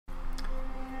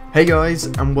Hey guys,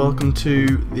 and welcome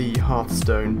to the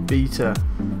Hearthstone beta.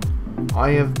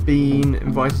 I have been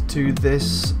invited to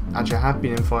this, actually I have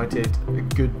been invited a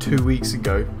good 2 weeks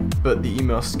ago, but the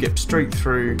email skipped straight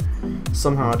through.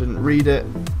 Somehow I didn't read it,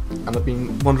 and I've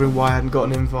been wondering why I hadn't got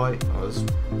an invite. I was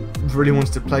really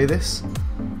wanted to play this,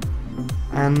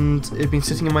 and it had been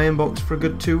sitting in my inbox for a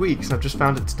good 2 weeks, and I've just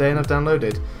found it today and I've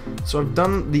downloaded. So I've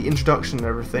done the introduction and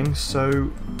everything, so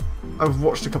I've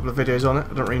watched a couple of videos on it.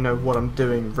 I don't really know what I'm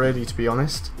doing, really, to be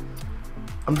honest.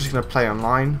 I'm just going to play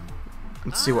online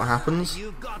and see what happens.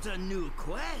 You've got a new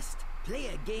quest. Play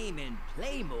a game in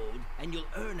play mode and you'll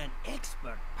earn an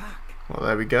expert pack. Well,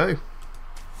 there we go.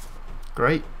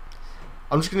 Great.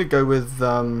 I'm just going to go with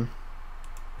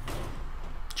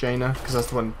Jaina, because that's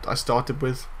the one I started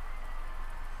with.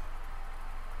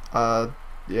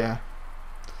 Yeah.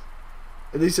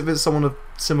 At least if it's someone of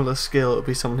similar skill, it'll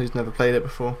be someone who's never played it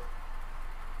before.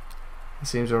 It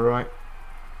seems alright.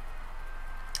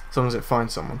 As long as it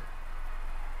finds someone.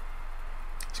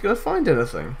 It's gonna find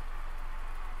anything.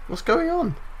 What's going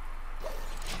on?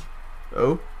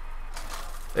 Oh.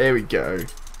 There we go.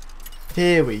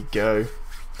 Here we go.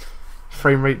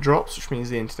 Frame rate drops, which means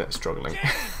the internet's struggling.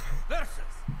 Versus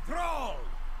Thrall.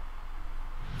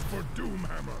 For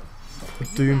Doomhammer. For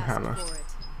Doomhammer.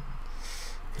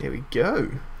 Here we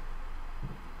go.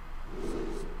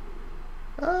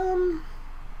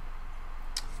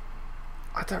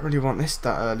 I don't really want this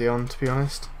that early on, to be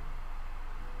honest.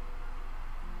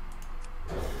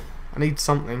 I need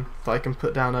something that I can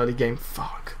put down early game.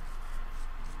 Fuck.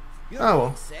 You're Oh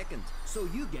well. second, so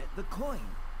you get the coin.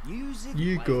 Use it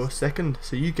You wisely. go second,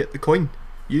 so you get the coin.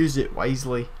 Use it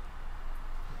wisely.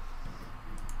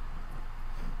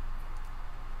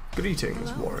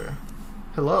 Greetings, warrior.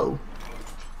 Hello.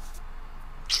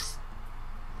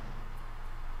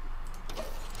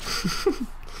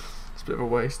 It's a bit of a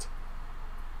waste.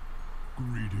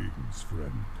 Greetings,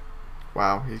 friend.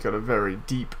 Wow, he's got a very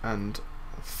deep and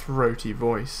throaty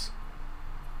voice.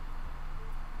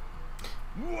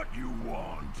 What you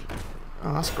want?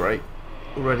 Oh, that's great.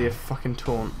 Already a fucking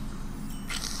taunt.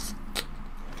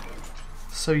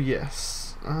 So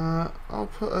yes, I'll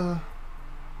put a...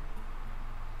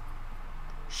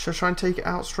 Should I try and take it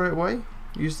out straight away?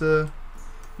 Use the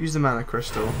mana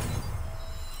crystal.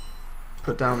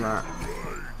 Put down that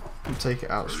and take it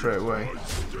out straight away.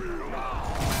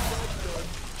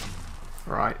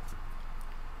 Right.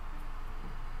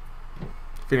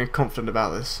 Feeling confident about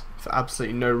this for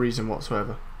absolutely no reason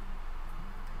whatsoever.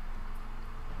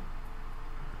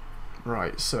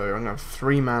 Right, so I'm gonna have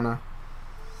 3 mana.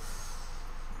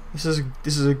 This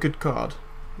is a good card.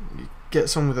 You get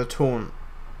someone with a taunt,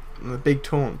 and a big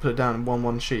taunt, put it down in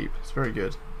 1/1 sheep. It's very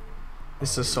good.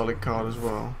 This is a solid card as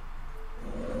well.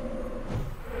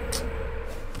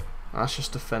 That's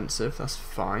just defensive, that's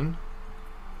fine.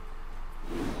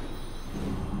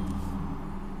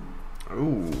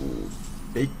 Ooh,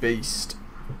 big beast.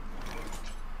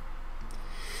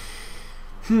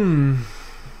 It's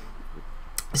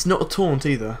not a taunt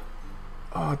either.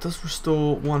 Oh, it does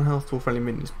restore 1 health to all friendly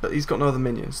minions, but he's got no other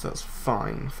minions, so that's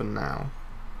fine for now.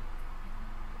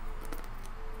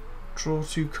 Draw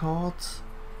 2 cards.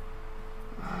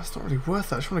 It's not really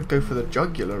worth it. I just want to go for the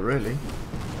jugular, really.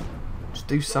 Just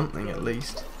do something at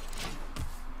least.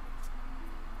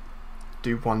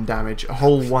 Do 1 damage. A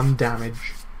whole 1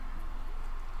 damage.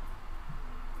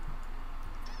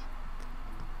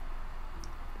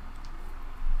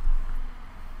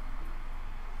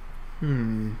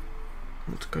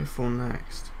 What to go for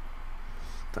next?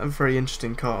 That are very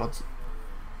interesting cards.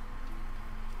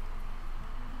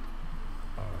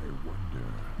 I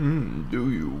wonder.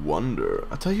 Do you wonder?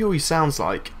 I'll tell you who he sounds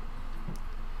like.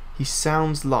 He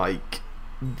sounds like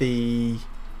the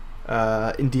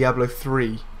in Diablo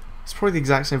 3. It's probably the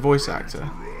exact same voice actor.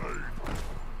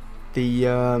 The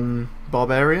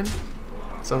Barbarian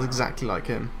sounds exactly like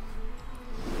him.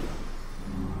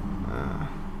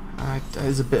 That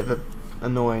is a bit of a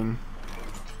annoying.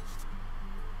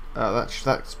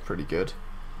 That's pretty good.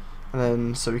 And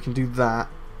then so we can do that,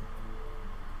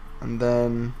 and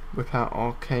then whip out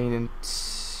Arcane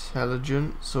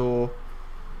Intelligence or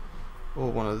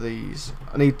one of these.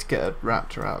 I need to get a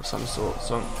raptor out of some sort.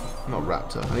 So not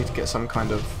raptor. I need to get some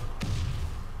kind of.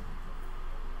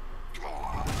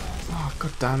 Oh,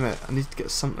 god damn it! I need to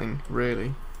get something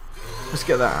really. Let's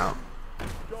get that out.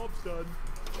 Job's done.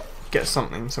 Get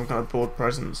something, some kind of board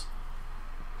presence.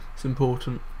 It's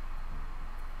important.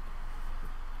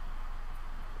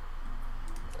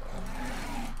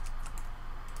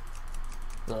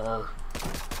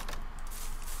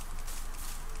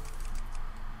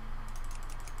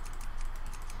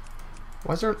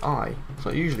 Why is there an eye? It's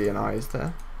not usually an eye, is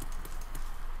there?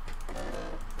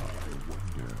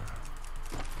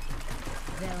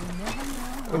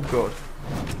 Oh god.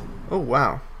 Oh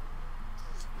wow.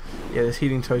 Yeah, this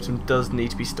healing totem does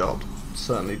need to be stopped.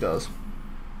 Certainly does.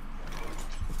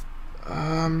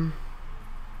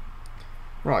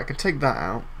 Right, I can take that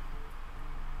out.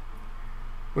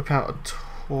 Whip out a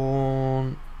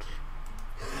taunt.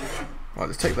 Right,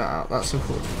 let's take that out. That's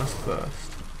important. That's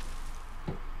first.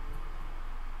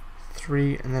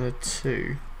 3 and then a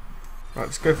 2. Right,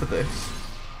 let's go for this.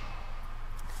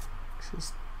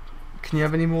 Can you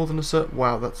have any more than a certain...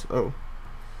 Wow, that's... Oh.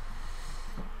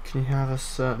 Can you have a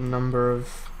certain number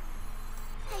of...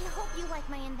 I hope you like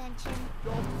my invention.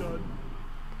 Job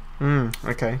done.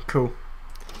 Okay, cool.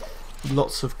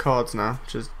 Lots of cards now,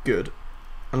 which is good.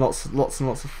 And lots and lots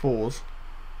of 4s.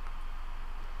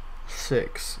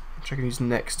 6, which I can use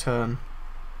next turn.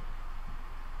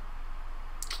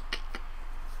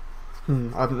 I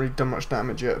haven't really done much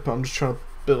damage yet, but I'm just trying to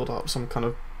build up some kind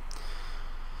of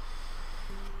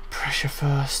pressure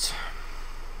first.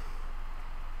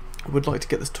 I would like to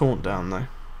get this taunt down though.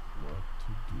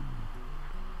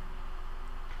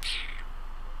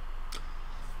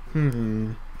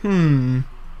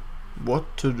 What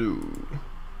to do?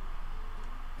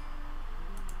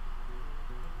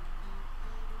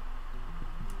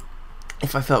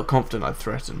 If I felt confident, I'd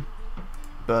threaten,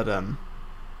 but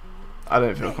I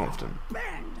don't feel confident.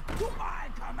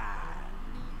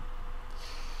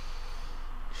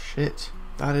 Shit,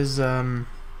 that is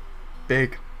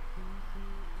big.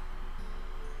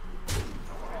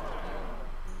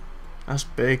 That's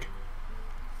big.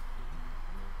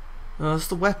 Oh, that's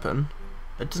the weapon.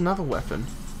 It doesn't have a weapon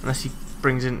unless he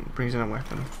brings in a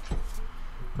weapon.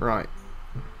 Right.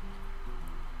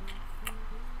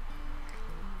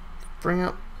 Bring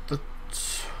up the...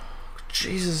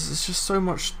 Jesus, it's just so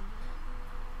much...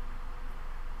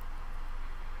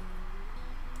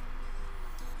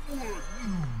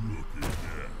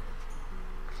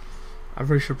 I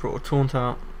really should have brought a taunt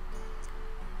out.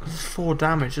 This is 4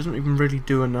 damage, doesn't even really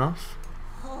do enough.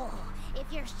 Oh,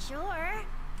 if you're sure.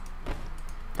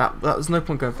 There's no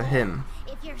point going for him.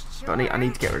 If you're sure. But I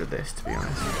need to get rid of this, to be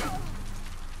honest.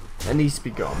 It needs to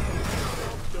be gone.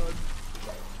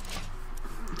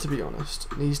 To be honest,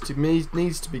 it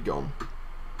needs to be gone.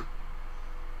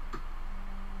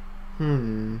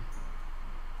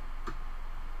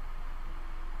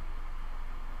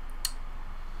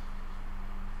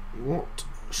 What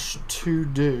to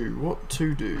do? What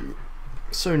to do?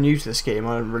 So new to this game,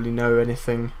 I don't really know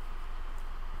anything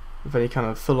with any kind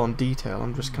of full-on detail.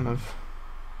 I'm just kind of...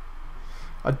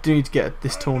 I do need to get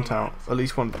this taunt out. At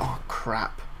least one... Oh,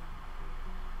 crap.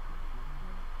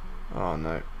 Oh,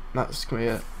 no. That's going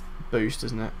to be a boost,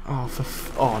 isn't it? Oh,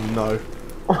 oh, no.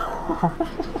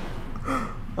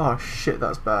 Oh, shit,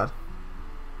 that's bad.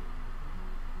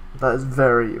 That is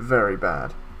very, very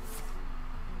bad.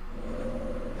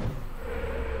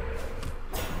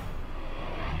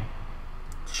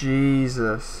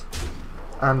 Jesus.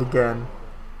 And again.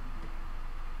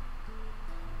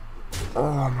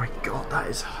 Oh my god, that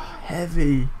is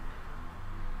heavy.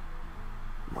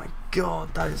 My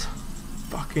god, that is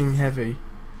fucking heavy.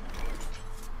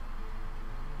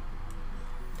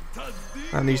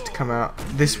 That needs to come out.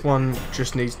 This one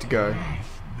just needs to go.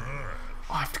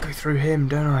 I have to go through him,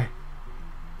 don't I?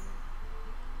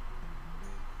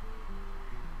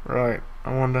 Right,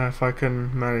 I wonder if I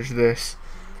can manage this.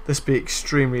 This be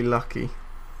extremely lucky.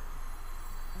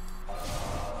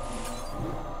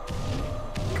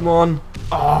 Come on.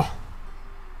 Oh.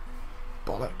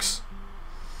 Bollocks.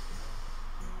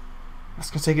 That's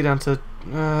going to take it down to...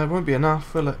 it won't be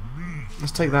enough, will it?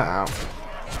 Let's take that out.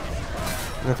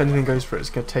 And if anything goes for it, it's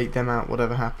going to take them out,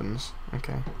 whatever happens.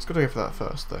 Okay, it's got to go for that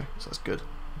first, though, so that's good.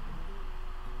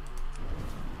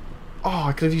 Oh,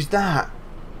 I could have used that.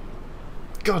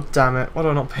 God damn it, why do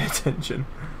I not pay attention?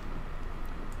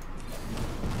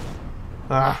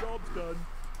 Ah.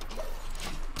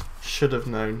 Should have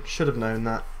known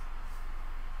that.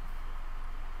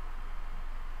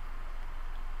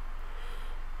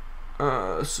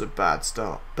 This is a bad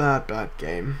start. Bad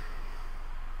game.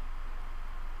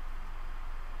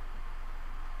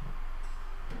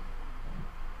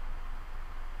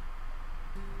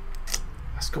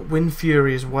 It's got Wind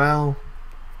Fury as well.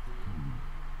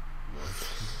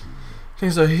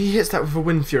 So he hits that with a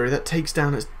Wind Fury, that takes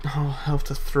down its health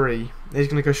to 3. He's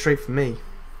going to go straight for me.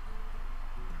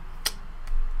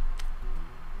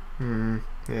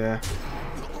 Yeah.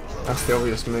 That's the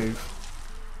obvious move.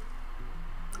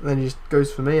 And then he just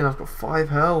goes for me and I've got 5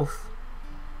 health.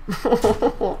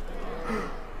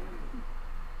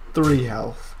 3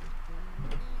 health.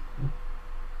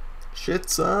 Shit,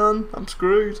 son. I'm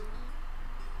screwed.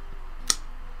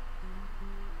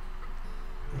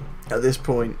 At this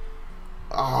point,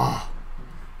 Ah.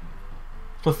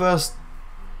 My first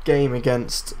game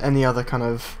against any other kind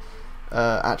of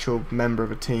actual member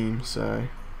of a team, so...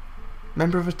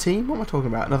 Member of a team? What am I talking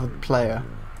about? Another player.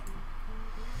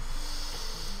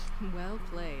 Well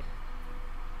played.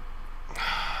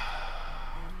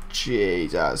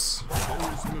 Jesus.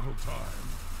 There is little time.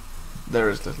 There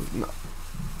is little... No.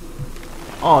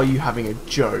 Are you having a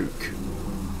joke?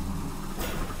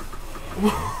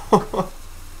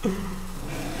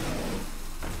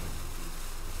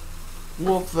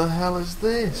 What the hell is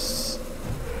this?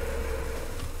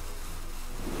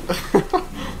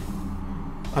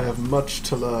 I have much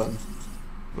to learn.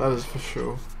 That is for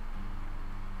sure.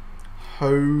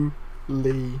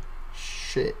 Holy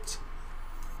shit.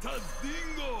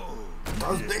 Tazdingo!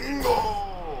 Tazdingo!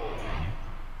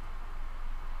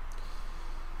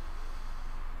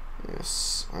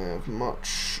 Yes, I have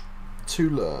much to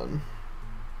learn.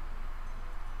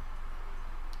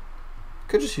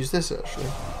 Could just use this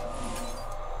actually.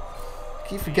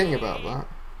 Keep forgetting about that.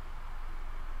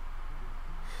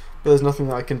 But there's nothing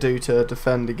that I can do to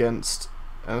defend against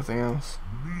anything else.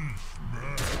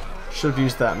 Should have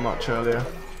used that much earlier.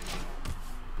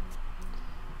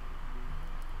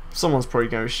 Someone's probably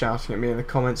going to be shouting at me in the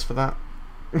comments for that.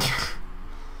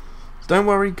 Don't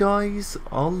worry guys,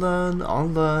 I'll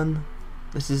learn.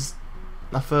 This is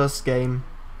my first game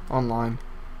online.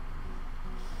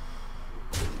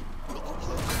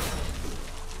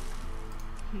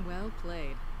 Well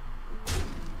played.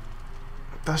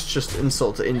 That's just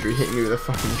insult to injury, hitting me with a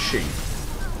fucking sheep.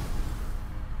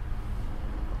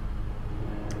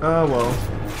 Oh well.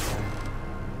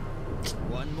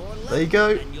 One more There you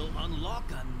level go. and you'll unlock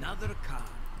another card.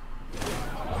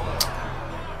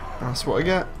 That's what I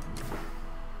get.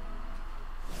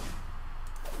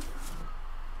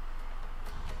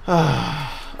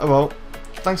 Oh well.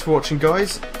 Thanks for watching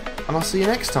guys, and I'll see you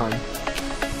next time.